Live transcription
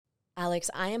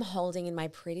Alex, I am holding in my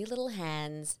pretty little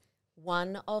hands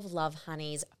one of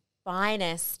Lovehoney's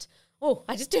finest. Oh,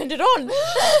 I just turned it on.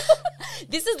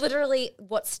 This is literally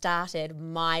what started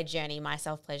my journey, my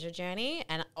self-pleasure journey.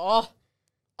 And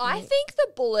I think the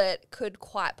bullet could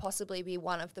quite possibly be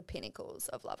one of the pinnacles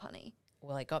of Lovehoney.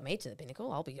 well, it got me to the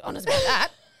pinnacle. I'll be honest about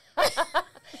that.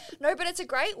 No, but it's a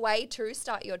great way to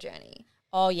start your journey.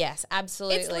 Oh, yes,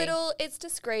 absolutely. It's little, it's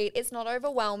discreet, it's not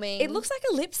overwhelming. It looks like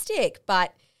a lipstick,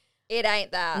 but It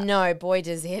ain't that. no, boy,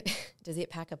 does it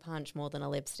pack a punch more than a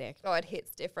lipstick. Oh, it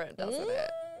hits different, doesn't it?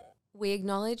 We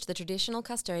acknowledge the traditional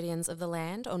custodians of the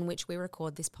land on which we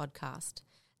record this podcast,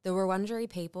 the Wurundjeri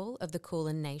people of the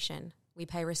Kulin Nation. We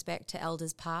pay respect to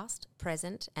elders past,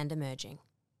 present, and emerging.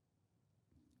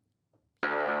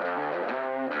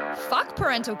 Fuck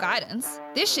parental guidance.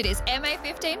 This shit is MA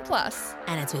 15 plus.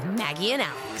 And it's with Maggie and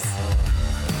Alex.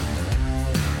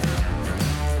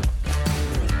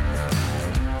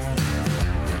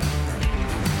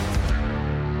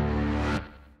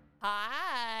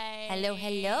 Hi. Hello,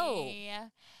 hello.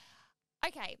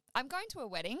 Okay, I'm going to a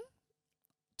wedding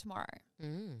tomorrow.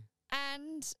 Mm.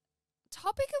 And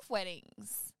topic of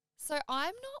weddings. So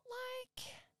I'm not like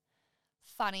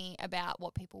funny about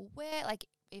what people wear. Like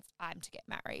if I'm to get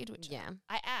married, which Yeah.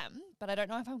 I am, but I don't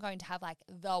know if I'm going to have like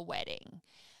the wedding.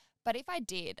 But if I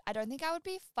did, I don't think I would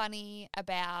be funny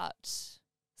about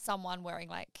someone wearing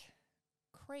like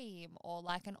cream or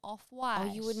like an off-white.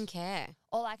 Oh, you wouldn't care.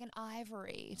 Or like an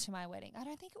ivory to my wedding. I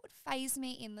don't think it would faze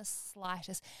me in the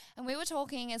slightest. And we were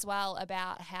talking as well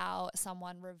about how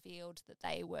someone revealed that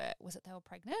they were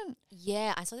pregnant?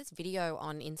 Yeah, I saw this video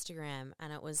on Instagram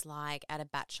and it was like at a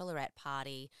bachelorette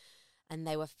party and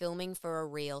they were filming for a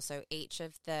reel. So each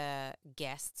of the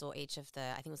guests or each of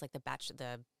the, I think it was like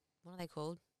what are they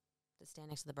called? That stand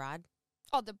next to the bride?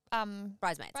 Oh, the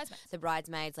Bridesmaids. bridesmaids. The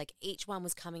bridesmaids, like each one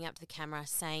was coming up to the camera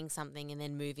saying something and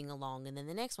then moving along and then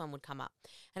the next one would come up.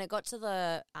 And it got to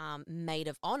the maid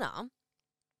of honor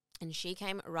and she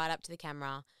came right up to the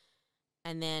camera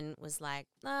and then was like,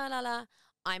 la, la, la,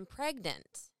 I'm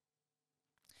pregnant.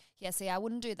 Yeah, see, I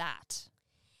wouldn't do that.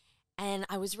 And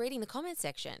I was reading the comment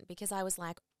section because I was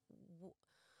like,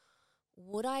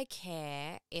 would I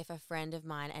care if a friend of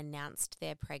mine announced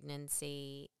their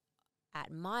pregnancy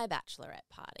at my bachelorette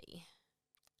party?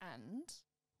 And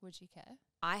would you care?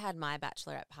 I had my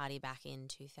bachelorette party back in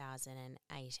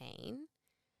 2018.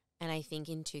 And I think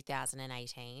in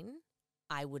 2018,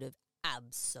 I would have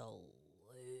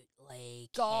absolutely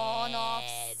Gone off,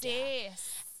 cared.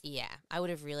 sis. Yeah, I would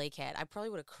have really cared. I probably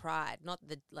would have cried. Not.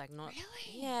 Really?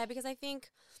 Yeah, because I think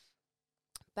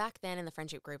back then in the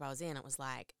friendship group I was in, it was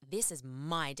like, this is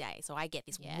my day. So I get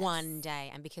this Yes. one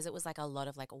day. And because it was like a lot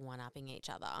of like one-upping each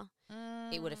other,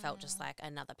 it would have felt just like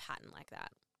another pattern like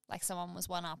that. Like someone was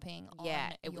one-upping on Yeah,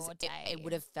 it your was. day. It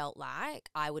would have felt like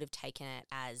I would have taken it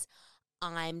as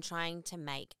I'm trying to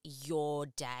make your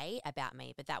day about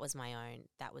me. But that was my own.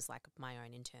 That was like my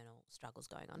own internal struggles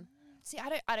going on. See, I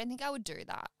don't think I would do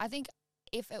that. I think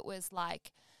if it was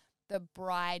like the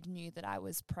bride knew that I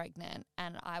was pregnant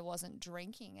and I wasn't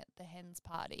drinking at the hen's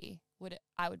party,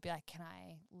 I would be like, can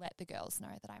I let the girls know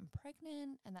that I'm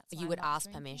pregnant? And that's why You I'm would not ask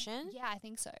drinking? permission? Yeah, I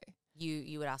think so.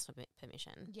 You would ask for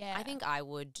permission. Yeah. I think I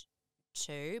would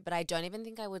too, but I don't even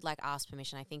think I would like ask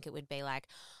permission. I think it would be like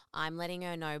I'm letting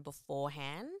her know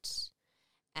beforehand.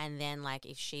 And then, like,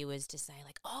 if she was to say,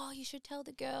 like, oh, you should tell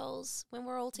the girls when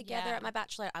we're all together Yeah. at my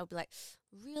bachelorette, I would be like,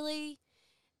 really?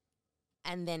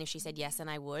 And then if she said yes, then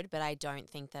I would, but I don't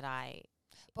think that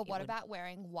But it what would- about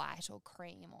wearing white or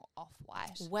cream or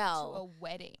off-white to Well, a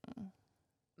wedding?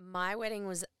 my wedding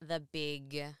was the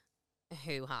big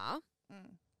hoo-ha.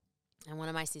 Mm. And one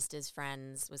of my sister's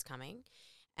friends was coming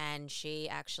and she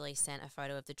actually sent a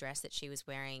photo of the dress that she was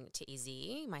wearing to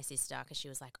Izzy, my sister, because she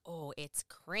was like, oh, it's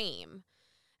cream.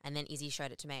 And then Izzy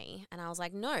showed it to me. And I was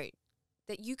like, no,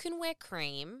 that you can wear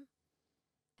cream.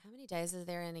 How many days are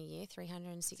there in a year?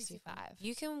 365. 65.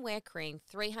 You can wear cream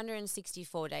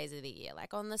 364 days of the year.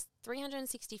 Like on the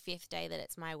 365th day that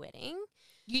it's my wedding,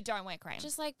 You don't wear cream.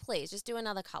 just like, please, just do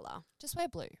another color. Just wear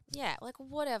blue. Yeah, like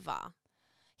whatever.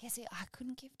 Yeah, see, I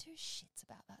couldn't give two shits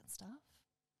about that stuff.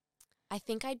 I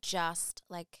think I just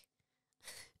like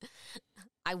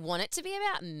I want it to be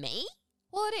about me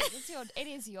Well, it is. It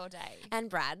is your day. and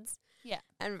Brad's. Yeah.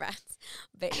 And Brad's.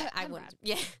 But I And want Brad.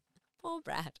 yeah. Poor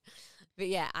Brad. But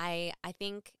yeah, I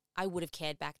think I would have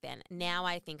cared back then. Now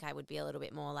I think I would be a little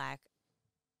bit more like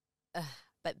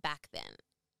but back then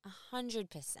 100%.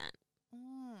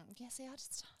 Yeah, see, I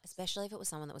just... Especially if it was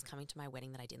someone that was coming to my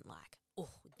wedding that I didn't like. Oh,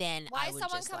 then Why I is would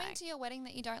someone just coming like, to your wedding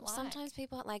that you don't like? sometimes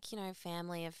people are like, you know,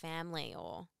 family of family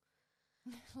or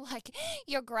Like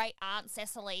your great aunt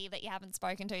Cecily that you haven't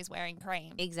spoken to is wearing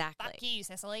cream. Exactly. Fuck you,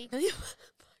 Cecily.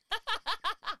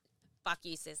 Fuck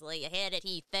you, Cicely. You heard it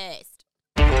here first.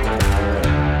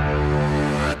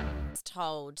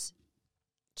 Told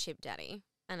Chip Daddy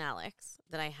and Alex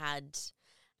that I had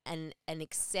an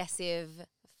excessive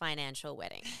financial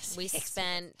wedding. We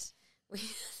spent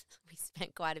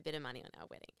quite a bit of money on our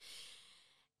wedding.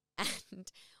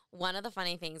 And one of the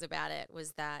funny things about it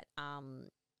was that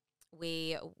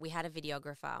we had a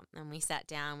videographer, and we sat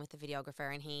down with the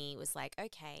videographer, and he was like,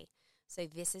 okay, so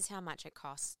this is how much it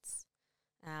costs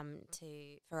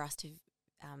for us to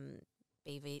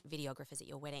be videographers at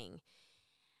your wedding.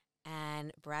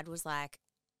 And Brad was like,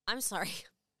 I'm sorry,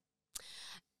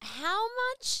 how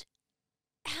much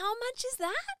is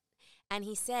that? And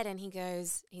he said, and he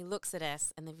goes, he looks at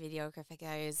us, and the videographer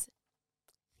goes,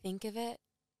 think of it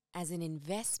as an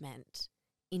investment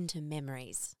into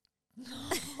memories.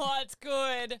 Oh, it's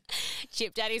good.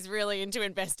 Chip Daddy's really into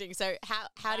investing. So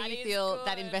how do you feel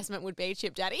that investment would be,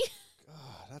 Chip Daddy?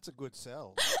 Oh, that's a good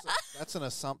sell. That's an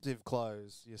assumptive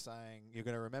close. You're saying you're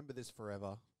going to remember this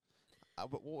forever.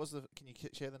 But what was can you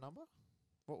share the number?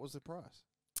 What was the price?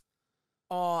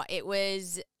 Oh, it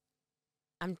was,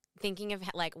 I'm thinking of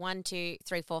like 1, 2,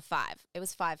 3, 4, 5. It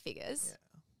was 5 figures.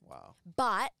 Yeah. Wow.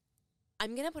 But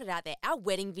I'm going to put it out there. Our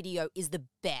wedding video is the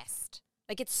best.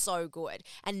 Like, it's so good.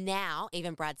 And now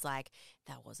even Brad's like,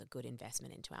 that was a good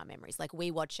investment into our memories. Like, we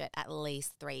watch it at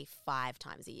least 3-5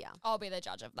 times a year. I'll be the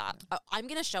judge of that. I'm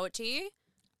going to show it to you.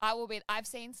 I will be. I've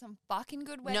seen some fucking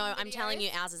good wedding No, I'm videos. telling you,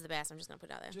 ours is the best. I'm just going to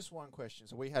put it out there. Just one question.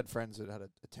 So we had friends that had a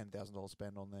 $10,000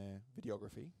 spend on their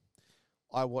videography.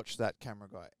 I watched that camera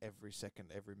guy every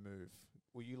second, every move.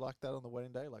 Were you like that on the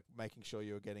wedding day, like making sure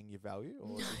you were getting your value,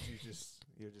 or did you're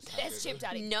just happy There's Chip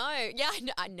Daddy. No, yeah,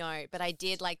 I know, but I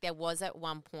did. Like, there was at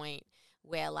one point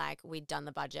where like we'd done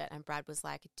the budget, and Brad was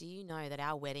like, "Do you know that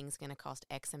our wedding's going to cost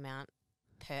X amount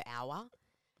per hour?"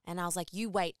 And I was like, "You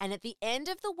wait." And at the end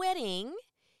of the wedding,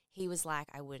 he was like,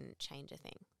 "I wouldn't change a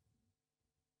thing."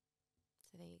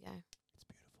 So there you go. It's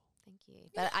beautiful. Thank you.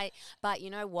 But you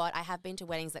know what? I have been to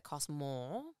weddings that cost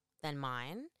more than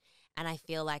mine. And I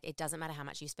feel like it doesn't matter how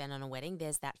much you spend on a wedding.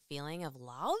 There's that feeling of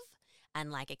love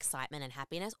and like excitement and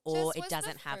happiness, or Just it was the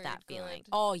doesn't have that food feeling. good?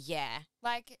 Oh, yeah.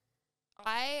 Like,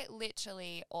 I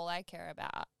literally, all I care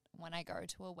about when I go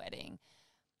to a wedding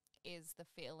is the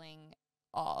feeling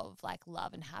of like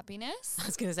love and happiness I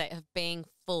was going to say of being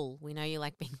full. We know you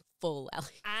like being full,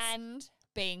 Alex. and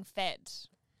being fed.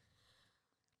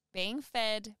 Being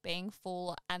fed, being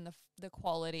full, and the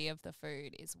quality of the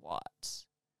food is what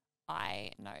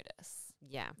I notice.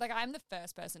 Yeah. Like, I'm the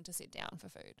first person to sit down for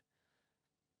food.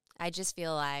 I just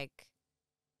feel like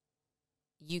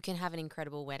you can have an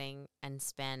incredible wedding and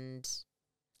spend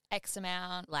X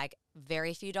amount. like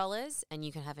very few dollars, and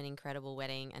you can have an incredible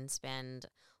wedding and spend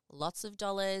lots of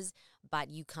dollars, but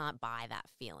you can't buy that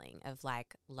feeling of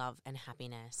like love and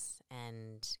happiness.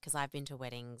 And because I've been to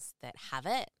weddings that have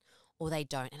it or they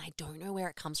don't, and I don't know where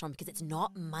it comes from because it's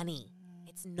not money.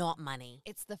 It's not money.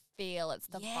 It's the feel, it's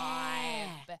the Yeah.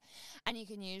 vibe. And you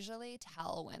can usually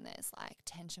tell when there's like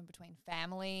tension between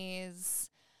families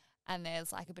and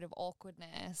there's like a bit of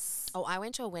awkwardness. Oh, I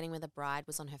went to a wedding where the bride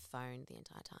was on her phone the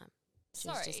entire time. She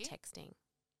was just Sorry? texting.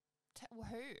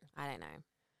 Who? I don't know.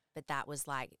 But that was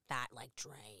like, that like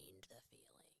drained the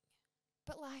feeling.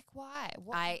 But like, why?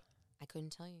 What? I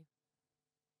couldn't tell you.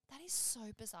 That is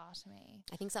so bizarre to me.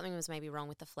 I think something was maybe wrong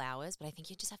with the flowers, but I think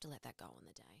you just have to let that go on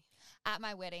the day. At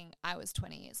my wedding, I was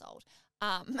 20 years old.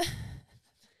 A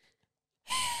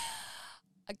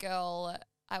girl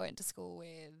I went to school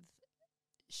with,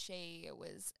 she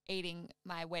was eating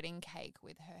my wedding cake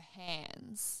with her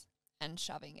hands and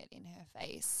shoving it in her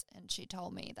face. And she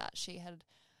told me that she had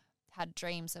had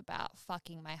dreams about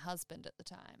fucking my husband at the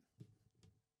time.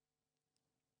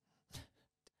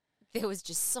 There was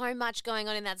just so much going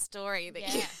on in that story that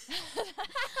you,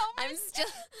 I'm still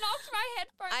knocked my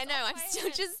headphones. I know, off I'm my still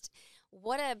head. just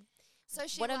what a So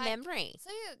she what a like- memory. So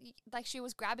like she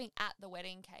was grabbing at the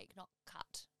wedding cake, not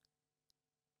cut.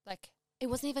 Like It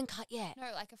wasn't even cut yet. no,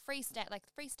 like a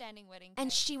freestanding wedding cake.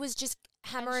 And she was just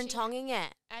hammer and she- tonging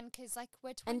it and because like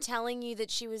we're 20, and telling you that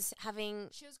she was having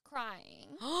she was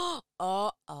crying. oh.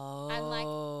 And like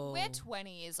we're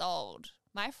 20 years old.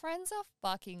 My friends are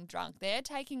fucking drunk. They're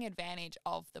taking advantage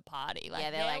of the party. Like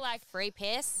yeah, they're like free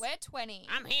piss. we're 20.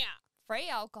 I'm here. Free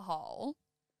alcohol.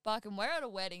 Fucking we're at a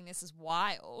wedding. This is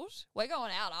wild. We're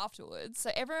going out afterwards.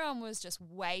 So everyone was just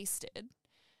wasted.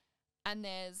 And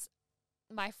there's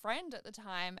my friend at the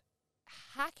time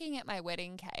hacking at my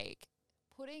wedding cake,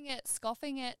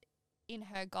 scoffing it in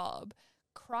her gob,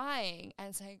 crying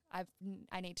and saying,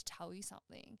 I need to tell you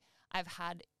something. I've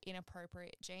had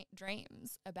inappropriate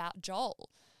dreams about Joel.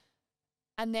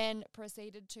 And then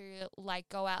proceeded to like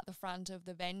go out the front of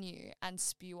the venue and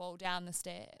spew all down the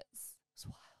stairs. It's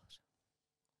wild.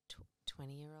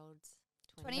 20-year-olds.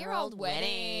 20-year-old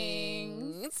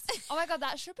weddings. Oh my God,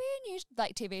 that should be a new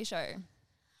like TV show.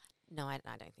 No, I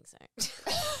don't think so.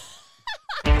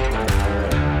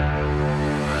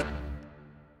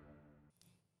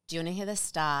 Do you want to hear the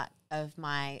start of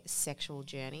my sexual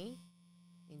journey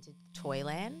into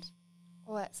Toyland?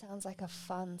 Oh, it sounds like a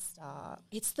fun start.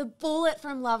 It's the bullet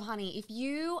from Love Honey. If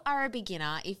you are a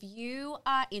beginner, if you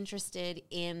are interested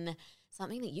in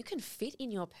something that you can fit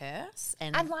in your purse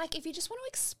and like if you just want to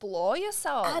explore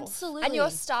yourself. Absolutely. And you're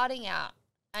starting out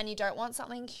and you don't want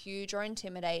something huge or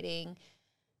intimidating,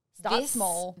 start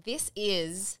small. This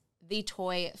is the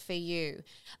toy for you.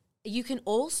 You can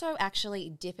also actually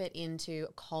dip it into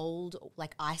cold,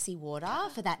 like icy water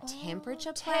for that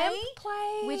temperature Temp play,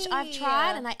 play. which I've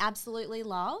tried and I absolutely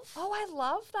love. Oh, I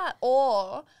love that.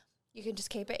 Or you can just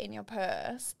keep it in your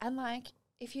purse and like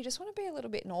if you just want to be a little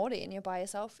bit naughty and you're by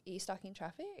yourself, are you stuck in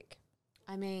traffic?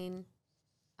 I mean,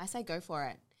 I say go for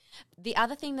it. The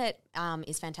other thing that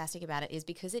is fantastic about it is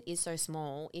because it is so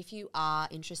small, if you are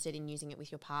interested in using it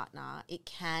with your partner, it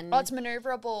can... Oh, it's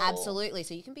maneuverable. Absolutely.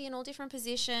 So you can be in all different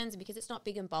positions. Because it's not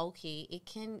big and bulky, it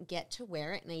can get to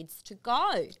where it needs to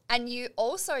go. And you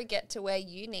also get to where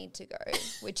you need to go,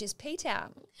 which is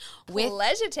P-Town. With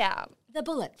Pleasure Town. the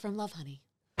bullet from Love Honey.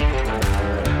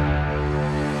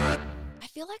 I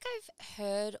feel like I've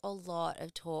heard a lot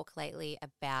of talk lately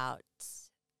about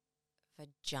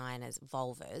vaginas,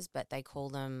 vulvas, but they call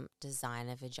them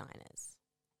designer vaginas.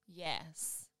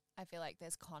 Yes. I feel like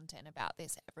there's content about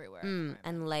this everywhere. At the moment.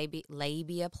 And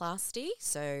labiaplasty,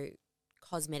 so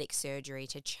cosmetic surgery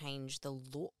to change the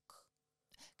look.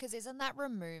 Because isn't that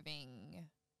removing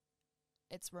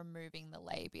the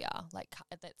labia? Like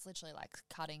that's literally like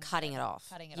cutting it off.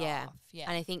 Cutting it Yeah. off. Yeah.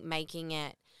 And I think making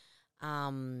it,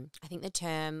 I think the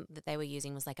term that they were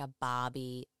using was like a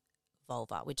Barbie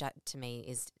vulva, which to me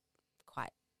is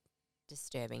quite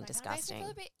disturbing, disgusting. It makes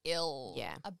me feel a bit ill.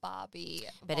 Yeah. A Barbie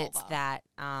But vulva. it's that,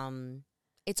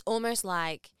 it's almost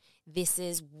like this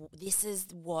is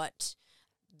what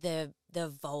the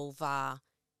vulva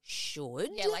should.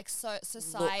 Yeah, like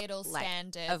societal like,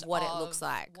 standard of what it looks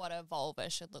like. What a vulva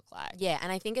should look like. Yeah,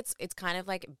 and I think it's kind of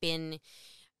like been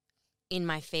in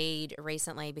my feed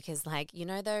recently because like, you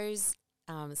know those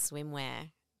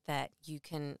swimwear that you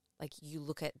can, like you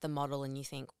look at the model and you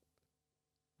think,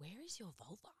 where is your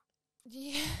vulva?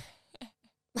 Yeah.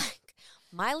 Like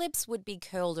my lips would be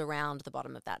curled around the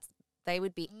bottom of that. They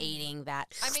would be eating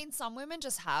that. I mean, some women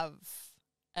just have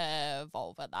a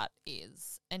vulva that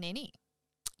is an innie.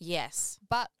 Yes.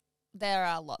 But there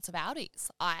are lots of outies.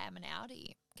 I am an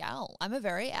outie gal. I'm a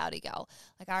very outie gal.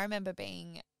 Like I remember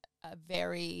being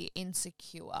very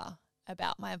insecure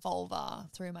about my vulva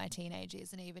through my teenage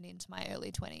years and even into my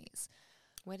early 20s.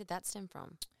 Where did that stem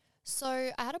from? So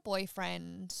I had a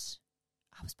boyfriend.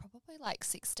 I was probably like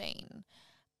 16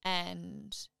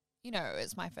 and, you know, it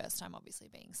was my first time obviously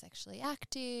being sexually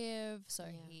active. So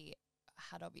he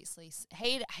had obviously,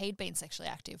 he'd been sexually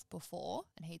active before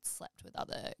and he'd slept with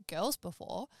other girls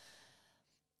before.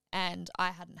 And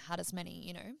I hadn't had as many,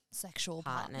 you know, sexual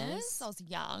partners. I was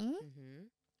young. Mm-hmm.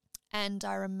 And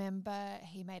I remember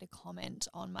he made a comment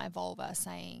on my vulva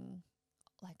saying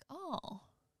like, oh,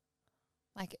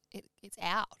 like it's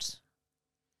out.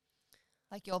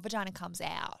 Like your vagina comes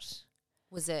out.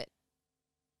 Was it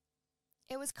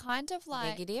It was kind of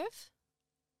like negative?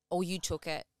 Or you took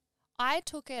it? I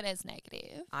took it as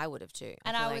negative. I would have too.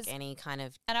 And I I feel was- like any kind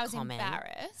of And I was comment.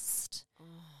 embarrassed.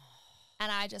 And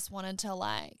I just wanted to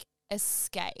like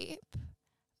escape.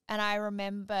 And I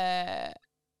remember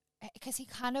because he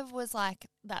kind of was like,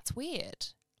 that's weird.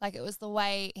 Like it was the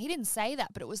way, he didn't say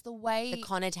that, but it was the way The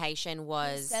connotation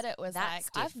was he said it was that's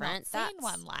like, I've not different. seen That's-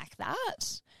 one like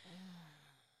that.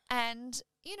 And,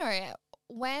 you know,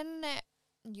 when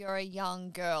you're a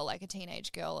young girl, like a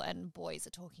teenage girl, and boys are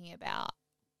talking about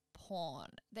porn,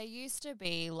 there used to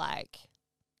be like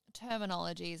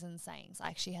terminologies and sayings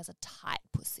like she has a tight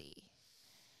pussy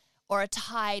or a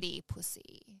tidy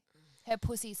pussy. Her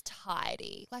pussy's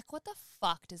tidy. Like, what the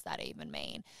fuck does that even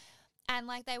mean? And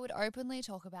like they would openly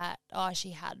talk about, oh,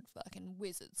 she had fucking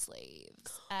wizard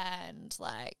sleeves and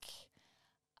like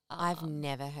I've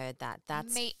never heard that.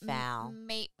 That's foul.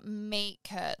 Meat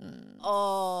curtains.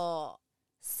 Oh.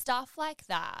 Stuff like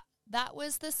that. That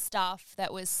was the stuff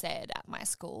that was said at my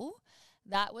school.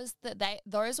 That was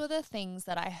those were the things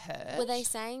that I heard. Were they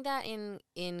saying that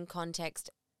in context,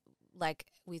 like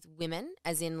with women,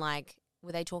 as in like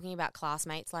were they talking about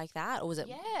classmates like that, or was it?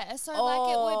 Yeah, so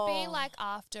like it would be Oh. like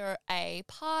after a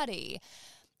party,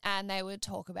 and they would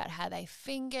talk about how they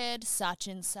fingered such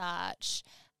and such,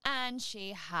 and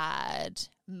she had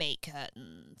meat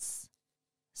curtains.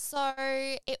 So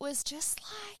it was just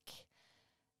like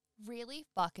really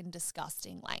fucking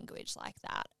disgusting language like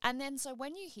that. And then so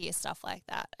when you hear stuff like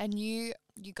that and you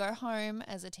go home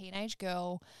as a teenage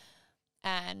girl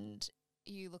and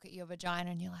you look at your vagina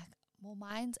and you're like, well,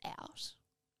 mine's out.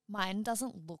 Mine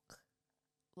doesn't look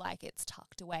like it's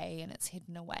tucked away and it's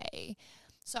hidden away.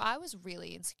 So I was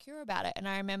really insecure about it. And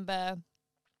I remember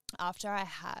after I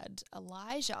had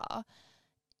Elijah,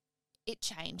 it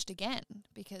changed again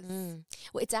because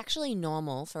Well, it's actually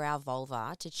normal for our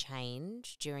vulva to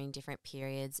change during different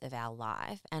periods of our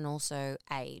life and also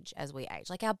age as we age.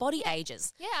 Like our body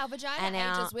ages. our vagina And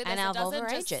ages with and us. our It doesn't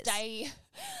vulva just ages. stay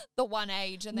the one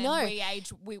age and then No. we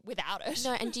age without it.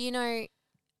 No, and do you know,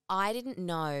 I didn't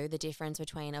know the difference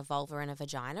between a vulva and a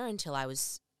vagina until I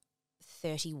was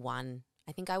 31.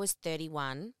 I think I was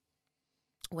 31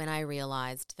 when I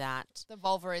realised that The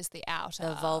vulva is the outer.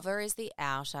 the vulva is the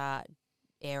outer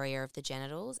area of the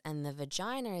genitals, and the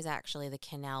vagina is actually the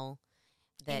canal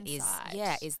that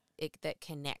Inside. that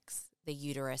connects the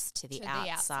uterus to the To the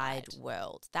outside outside.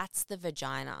 world. That's the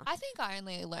vagina. I think I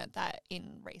only learnt that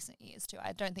in recent years too.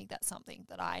 I don't think that's something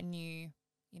that I knew,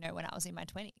 when I was in my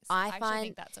 20s. I actually find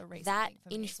think that's a recent that thing for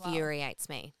me as well. infuriates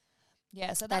me.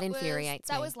 Yeah, so that that infuriates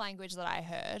That me. was language that I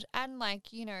heard, and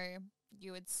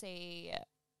you would see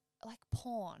like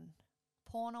porn.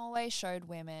 Porn always showed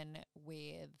women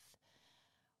with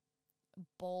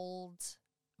bald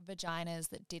vaginas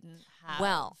that didn't have.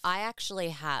 Well, I actually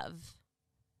have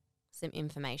some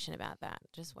information about that.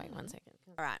 Just wait 1 second.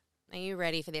 All right. Are you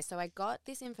ready for this? So I got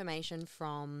this information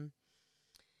from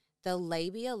the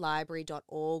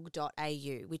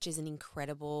labialibrary.org.au, which is an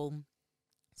incredible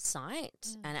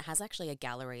site, and it has actually a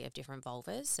gallery of different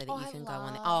vulvas so that you can go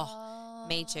on there. Oh,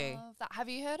 me too. love that. Have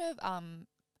you heard of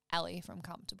Ellie from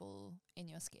Comfortable in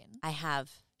Your Skin? I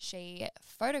have. She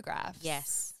photographs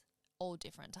Yes. all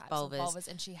different types Vulvas. of vulvas,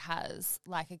 and she has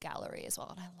like a gallery as well,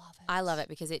 and I love it. I love it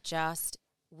because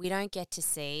we don't get to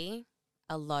see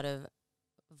a lot of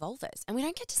vulvas, and we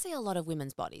don't get to see a lot of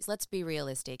women's bodies. Let's be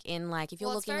realistic. In like, if you're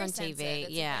Well, it's looking very on TV, censored. It's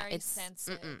yeah, very it's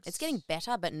censored. it's getting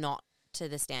better, but not to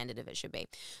the standard of it should be.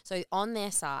 So on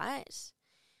their site,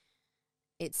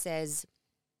 it says,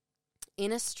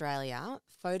 in Australia,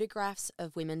 photographs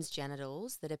of women's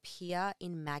genitals that appear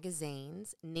in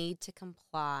magazines need to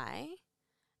comply.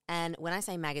 And when I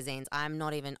say magazines, I'm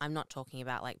not talking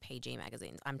about like PG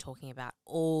magazines. I'm talking about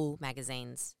all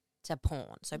magazines to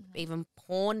porn. So even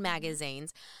porn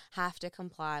magazines have to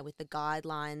comply with the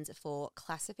guidelines for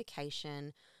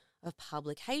classification of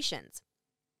publications.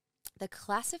 The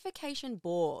classification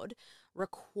board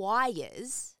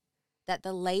requires that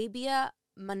the labia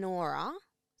minora,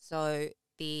 so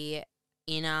the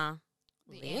inner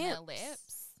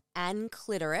lips. and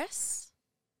clitoris,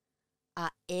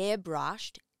 are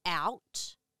airbrushed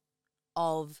out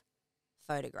of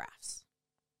photographs.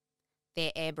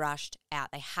 They're airbrushed out.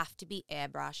 They have to be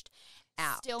airbrushed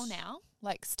out. Still now,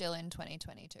 like still in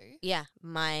 2022. Yeah,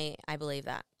 I believe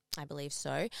that. I believe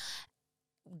so.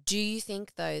 Do you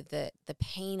think though that the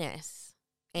penis,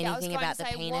 Yeah, I was anything going about to the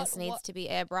say, penis what- needs what- to be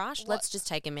airbrushed? what- Let's just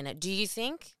take a minute. Do you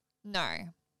think? No.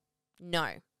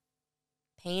 No.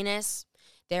 Penis.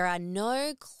 There are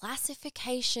no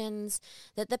classifications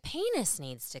that the penis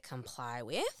needs to comply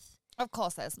with. Of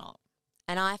course there's not.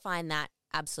 And I find that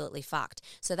absolutely fucked.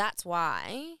 So that's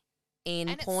why in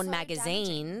And it's porn so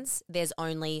magazines, there's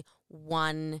only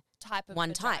one Type of type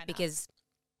vagina. because,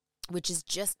 which is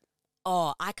just,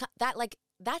 I can't, that like,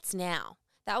 that's now.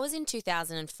 That was in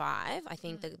 2005. I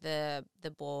think the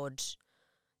board,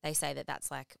 they say that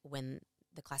that's like when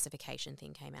the classification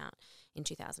thing came out in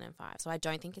 2005. So I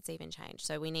don't think it's even changed.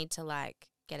 So we need to like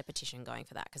get a petition going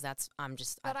for that because that's,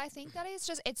 But I think that is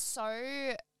just, it's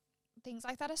so, things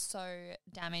like that are so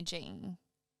damaging.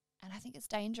 And I think it's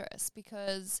dangerous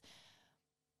because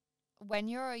when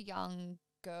you're a young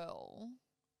girl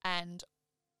and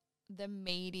the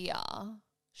media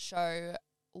show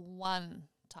one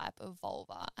type of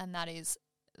vulva, and that is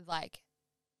like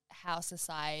how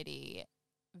society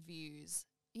views,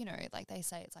 like they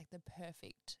say it's like the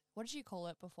perfect, what did you call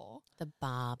it before? the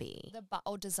Barbie,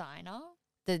 Or designer.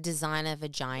 the designer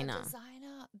vagina. The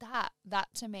designer, that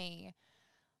to me,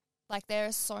 like there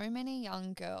are so many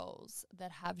young girls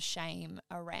that have shame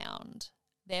around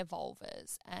their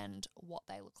vulvas and what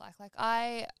they look like. Like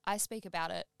I speak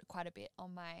about it quite a bit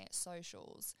on my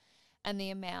socials, and the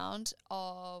amount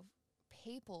of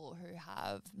people who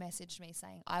have messaged me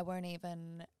saying, I won't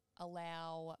even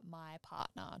allow my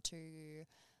partner to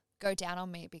go down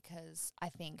on me because I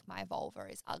think my vulva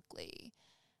is ugly.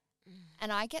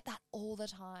 And I get that all the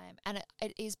time. And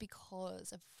it is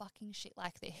because of fucking shit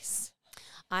like this.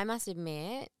 I must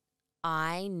admit,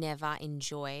 I never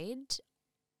enjoyed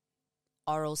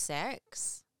oral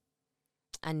sex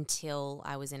until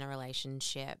I was in a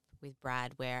relationship with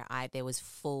Brad where there was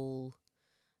full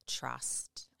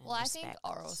trust. And Well, I think respect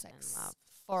oral and sex love.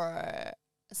 for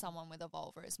someone with a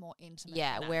vulva is more intimate.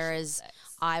 Yeah, than whereas actual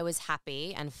sex. I was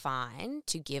happy and fine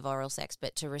to give oral sex,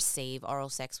 but to receive oral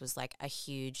sex was like a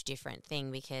huge different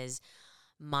thing because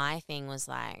my thing was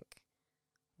like,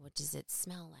 what does it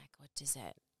smell like? What does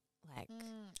it like?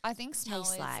 I think smell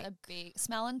tastes is like? a big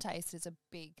smell and taste is a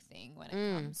big thing when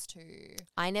it comes to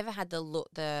I never had the look,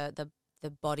 the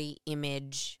body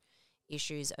image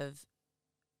issues of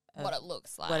what it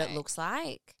looks like. what it looks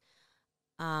like.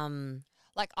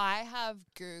 Like I have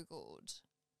Googled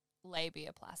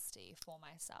labiaplasty for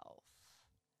myself.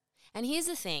 And here's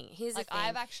the thing. Like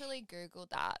I've actually Googled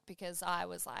that because I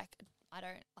was like, I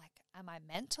don't like, am I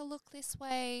meant to look this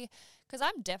way? Because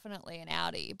I'm definitely an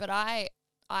outie, but I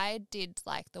did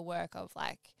like the work of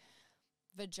like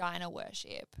vagina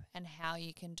worship and how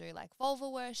you can do like vulva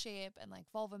worship and like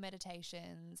vulva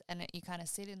meditations, and you kind of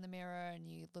sit in the mirror and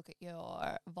you look at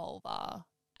your vulva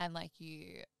and like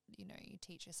you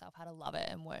teach yourself how to love it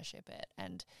and worship it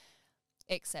and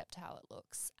accept how it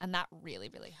looks. And that really,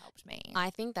 really helped me. I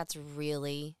think that's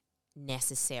really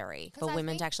necessary 'Cause for I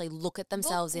women to think- actually look at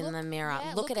themselves in the mirror.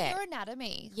 Yeah, look at it. your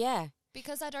anatomy. Yeah.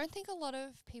 Because I don't think a lot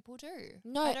of people do.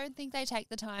 No. I don't think they take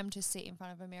the time to sit in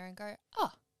front of a mirror and go,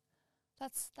 oh,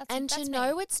 that's And that's to me.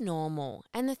 know it's normal.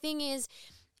 And the thing is,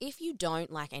 if you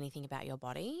don't like anything about your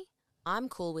body, I'm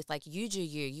cool with like you do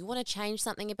you. You want to change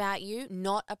something about you,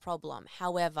 not a problem.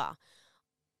 However,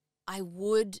 I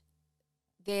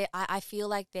feel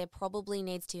like there probably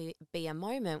needs to be a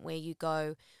moment where you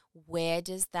go, where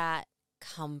does that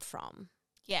come from?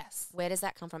 Yes. Where does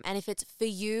that come from? And if it's for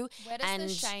you, Where does and the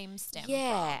shame stem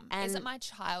yeah, from? Is it and- my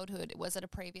childhood? Was it a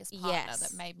previous partner Yes.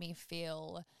 that made me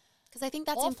feel because I think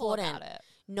that's awful important, about it?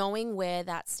 knowing where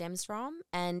that stems from.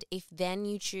 And if then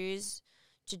you choose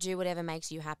to do whatever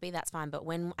makes you happy, that's fine. But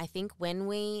when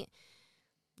we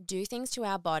do things to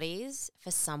our bodies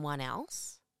for someone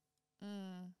else,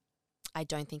 I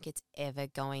don't think it's ever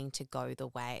going to go the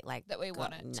way That we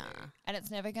want it to. Nah. And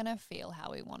it's never going to feel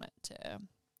how we want it to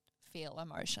feel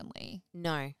emotionally.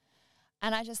 No.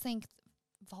 And I just think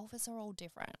vulvas are all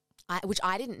different. Which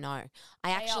I didn't know.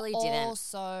 I actually they are didn't. all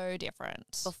so different.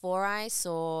 Before I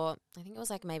saw, I think it was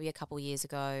like maybe a couple years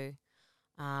ago,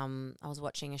 I was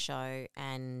watching a show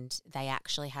and they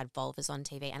actually had vulvas on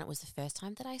TV, and it was the first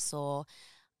time that I saw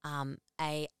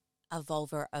a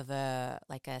vulva of a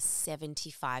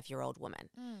 75-year-old woman.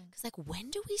 Because like, when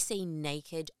do we see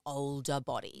naked older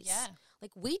bodies? Yeah.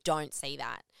 Like, we don't see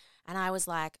that. And I was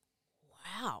like,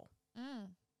 wow.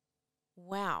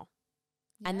 Wow.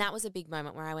 And Yeah. that was a big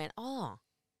moment where I went, oh.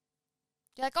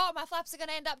 You're like, oh, my flaps are going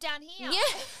to end up down here.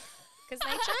 Yeah. Because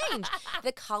they change.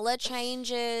 The colour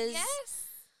changes. Yes.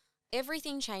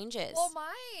 Everything changes. Well,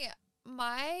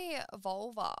 my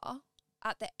vulva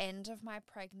at the end of my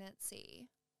pregnancy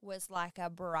was like a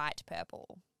bright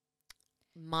purple.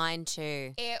 Mine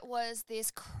too. It was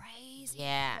this crazy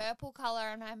Yeah. purple color,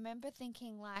 and I remember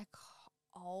thinking like,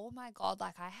 oh my God,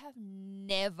 like I have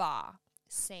never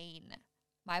seen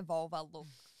my vulva look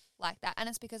like that. And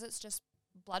it's because it's just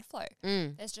blood flow.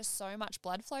 There's just so much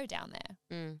blood flow down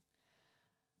there.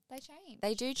 They change.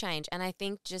 They do change. And I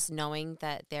think just knowing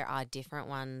that there are different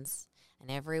ones and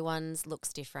everyone's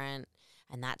looks different,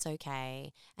 and that's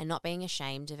okay, and not being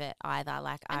ashamed of it either.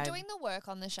 Like and doing the work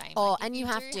on the shame. Oh, Like, if and you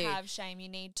have do to. have shame. You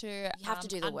need to. You have to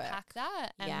do the work. unpack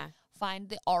that and Yeah. find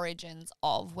the origins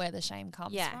of where the shame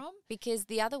comes from. Because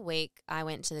the other week I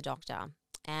went to the doctor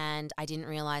and I didn't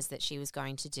realize that she was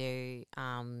going to do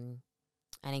an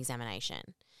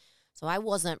examination. So I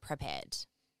wasn't prepared.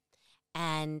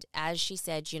 And as she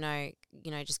said,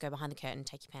 just go behind the curtain,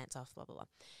 take your pants off, blah, blah, blah.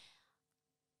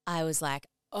 I was like,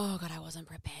 oh, God, I wasn't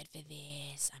prepared for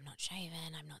this. I'm not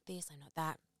shaven. I'm not this. I'm not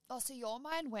that. Oh, so your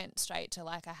mind went straight to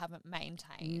like I haven't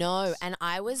maintained. No. And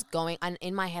I was going, and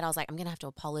in my head, I was like, I'm going to have to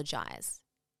apologize.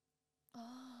 Oh.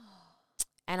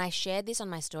 And I shared this on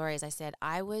my stories. I said,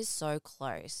 I was so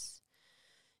close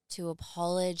to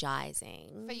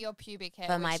apologizing For your pubic hair,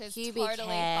 for which my is pubic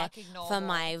totally hair, fucking normal. for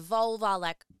my vulva.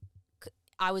 Like,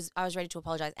 I was ready to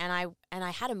apologize. And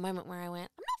I had a moment where I went,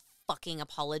 I'm not fucking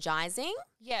apologizing.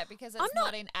 Yeah, because I'm it's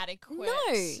not- not inadequate.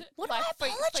 No. What like, am I for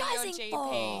your apologizing GP.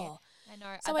 for? I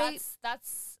know. So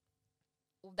that's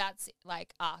that's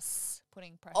like us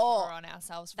putting pressure Oh, on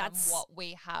ourselves from that's- what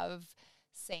we have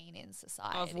seen in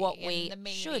society, what in we the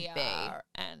media, should be.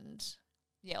 and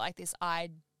like this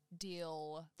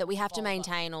ideal that we have to vulva.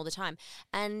 maintain all the time.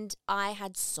 And I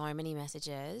had so many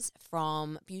messages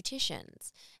from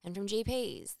beauticians and from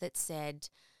GPs that said,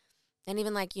 and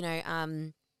even like,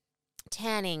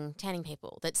 tanning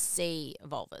people that see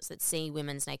vulvas, that see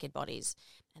women's naked bodies.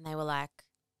 And they were like,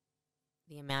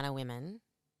 the amount of women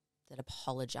that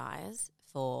apologize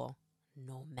for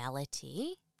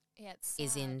normality Yeah, it's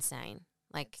is sad. insane.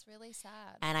 Like, It's really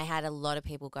sad. and I had a lot of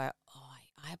people go, oh,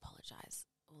 I apologize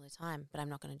all the time, but I'm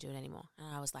not going to do it anymore. And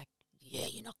I was like, yeah,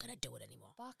 you're not going to do it anymore.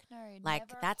 Fuck no. Like,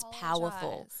 never that's powerful.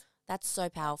 apologise. That's so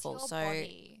powerful. That's So, your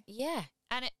body. yeah,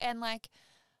 And like,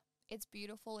 it's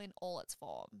beautiful in all its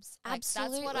forms. Like, that's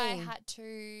what I Absolutely. had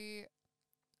to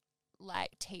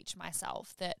like teach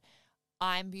myself, that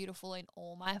I'm beautiful in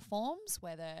all my forms,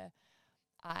 whether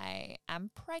I am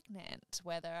pregnant,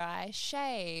 whether I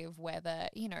shave, whether,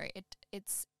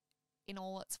 it's in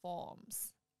all its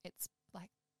forms. It's like,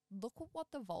 look at what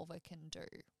the vulva can do.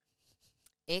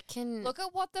 it can. Look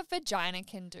at what the vagina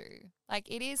can do. Like,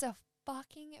 it is a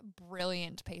fucking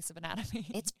brilliant piece of anatomy.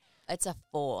 It's a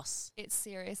force. It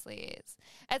seriously is.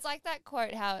 It's like that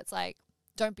quote, how it's like,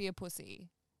 don't be a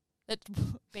pussy.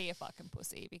 Be a fucking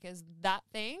pussy, because that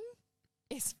thing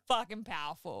is fucking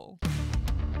powerful.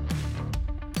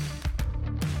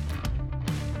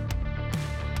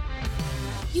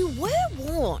 You were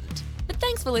warned. But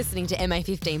thanks for listening to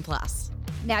MA15 Plus.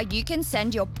 Now you can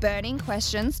send your burning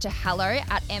questions to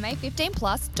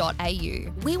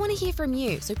hello@ma15plus.au. We want to hear from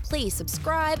you, so please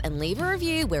subscribe and leave a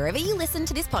review wherever you listen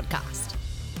to this podcast.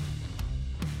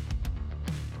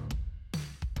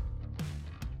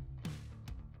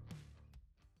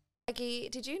 Maggie,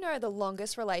 did you know the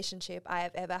longest relationship I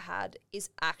have ever had is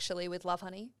actually with Love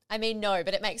Honey? I mean, no,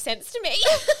 but it makes sense to me.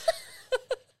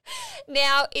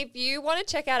 Now, if you want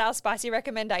to check out our spicy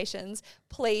recommendations,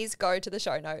 please go to the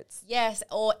show notes. Yes,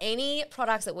 or any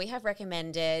products that we have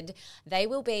recommended, they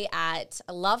will be at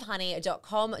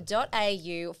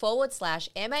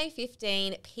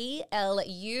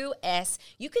lovehoney.com.au/MA15PLUS.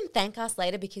 You can thank us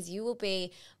later because you will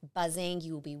be buzzing,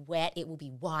 you will be wet, it will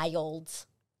be wild.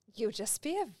 You'll just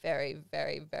be a very,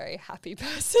 very, very happy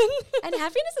person. And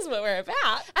happiness is what we're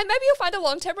about. And maybe you'll find a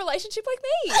long-term relationship like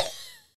me.